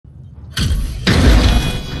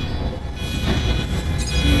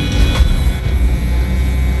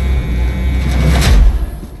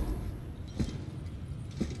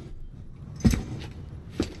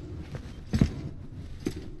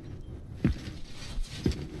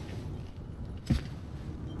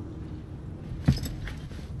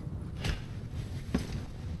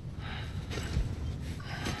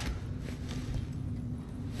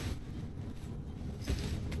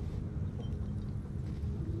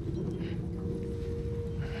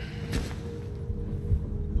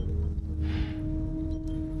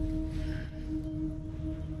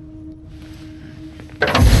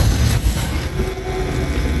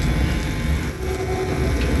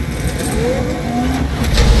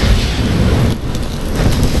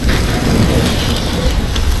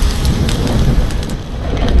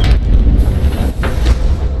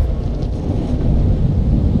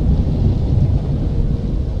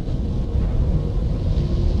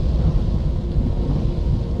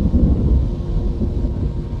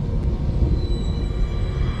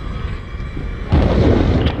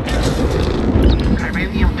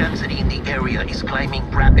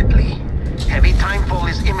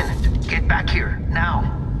now.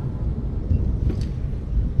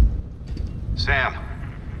 Sam,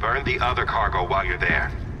 burn the other cargo while you're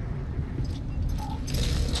there.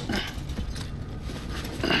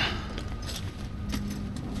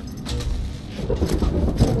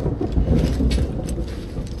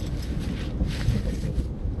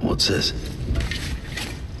 What's this?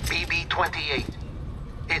 BB-28.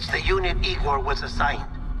 It's the unit Igor was assigned.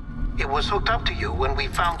 It was hooked up to you when we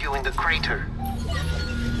found you in the crater.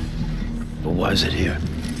 But why is it here?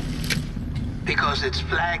 Because it's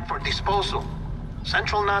flagged for disposal.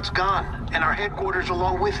 Central Knot's gone, and our headquarters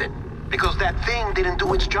along with it. Because that thing didn't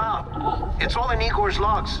do its job. It's all in Igor's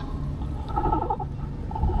logs.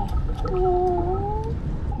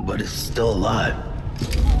 But it's still alive.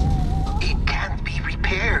 It can't be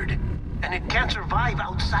repaired, and it can't survive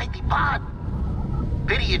outside the pod.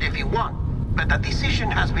 Pity it if you want, but the decision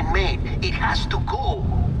has been made. It has to go.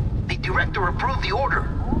 The director approved the order.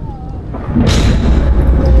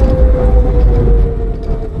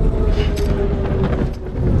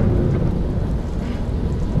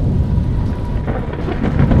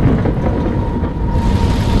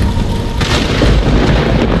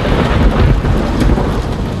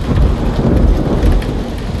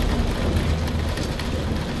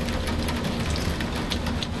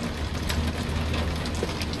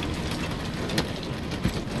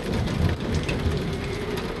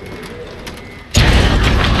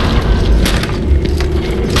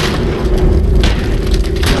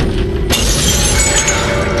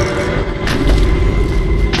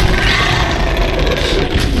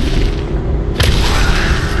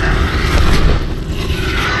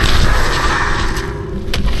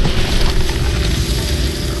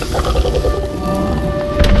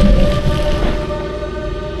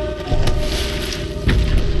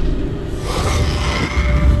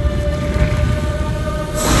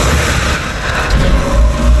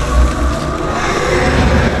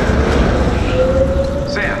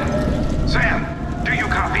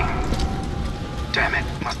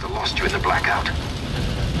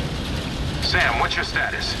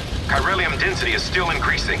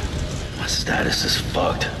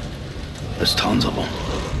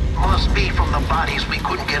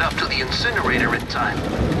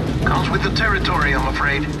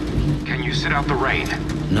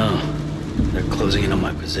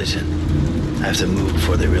 I have to move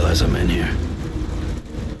before they realize I'm in here.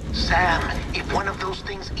 Sam, if one of those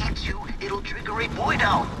things eats you, it'll trigger a void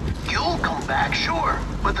out. You'll come back, sure,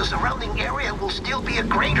 but the surrounding area will still be a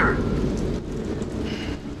crater.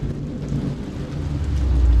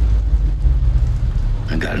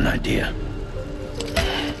 I got an idea.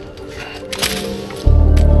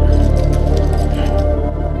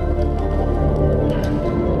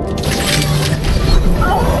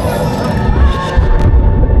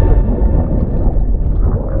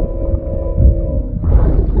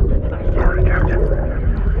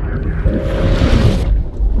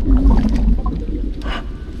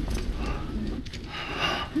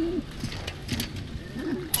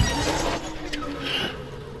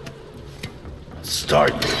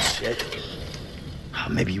 Start, you shit.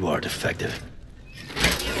 Maybe you are defective.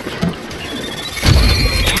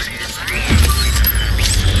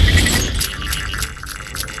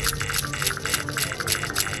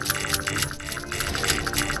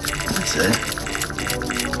 That's it.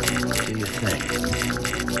 Do your thing.